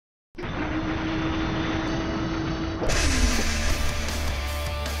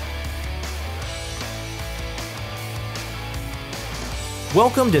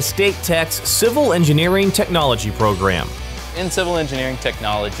Welcome to State Tech's Civil Engineering Technology program. In Civil Engineering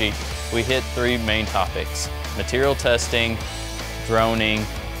Technology, we hit three main topics: material testing, droning,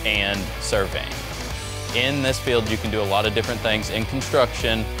 and surveying. In this field, you can do a lot of different things in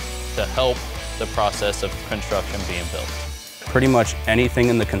construction to help the process of construction being built. Pretty much anything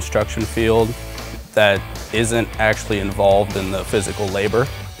in the construction field that isn't actually involved in the physical labor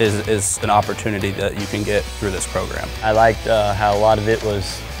is an opportunity that you can get through this program. I liked how a lot of it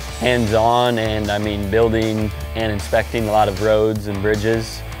was hands-on, and building and inspecting a lot of roads and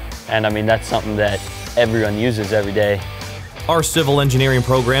bridges. And that's something that everyone uses every day. Our civil engineering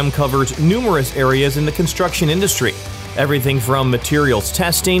program covers numerous areas in the construction industry. Everything from materials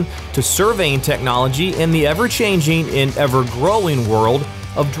testing to surveying technology and the ever-changing and ever-growing world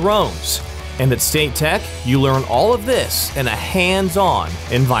of drones. And at State Tech, you learn all of this in a hands-on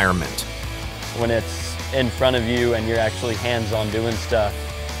environment. When it's in front of you and you're actually hands-on doing stuff,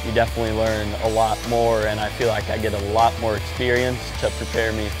 you definitely learn a lot more, and I feel like I get a lot more experience to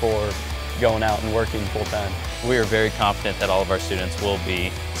prepare me for going out and working full-time. We are very confident that all of our students will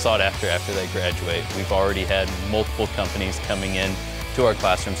be sought after they graduate. We've already had multiple companies coming in to our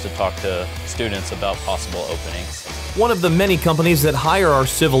classrooms to talk to students about possible openings. One of the many companies that hire our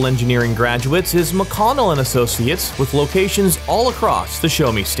civil engineering graduates is McConnell & Associates, with locations all across the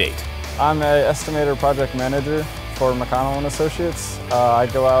Show Me State. I'm an estimator project manager for McConnell & Associates. I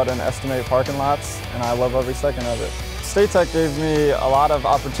go out and estimate parking lots, and I love every second of it. State Tech gave me a lot of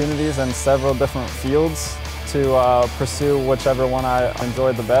opportunities in several different fields to pursue whichever one I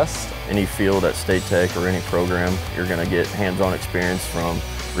enjoyed the best. Any field at State Tech or any program, you're going to get hands-on experience from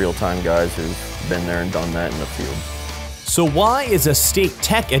real-time guys who've been there and done that in the field. So why is a State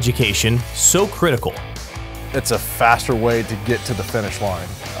Tech education so critical? It's a faster way to get to the finish line.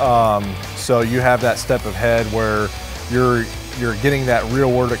 So you have that step ahead where you're getting that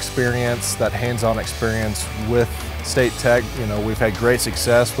real-world experience, that hands-on experience with State Tech. We've had great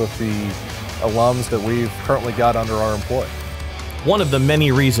success with the alums that we've currently got under our employ. One of the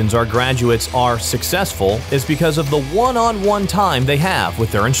many reasons our graduates are successful is because of the one-on-one time they have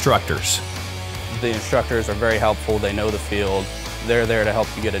with their instructors. The instructors are very helpful. They know the field. They're there to help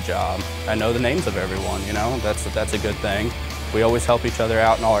you get a job. I know the names of everyone, that's a good thing. We always help each other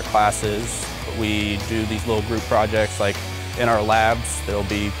out in all our classes. We do these little group projects, like in our labs, there'll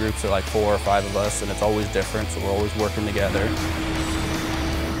be groups of like 4 or 5 of us, and it's always different, so we're always working together.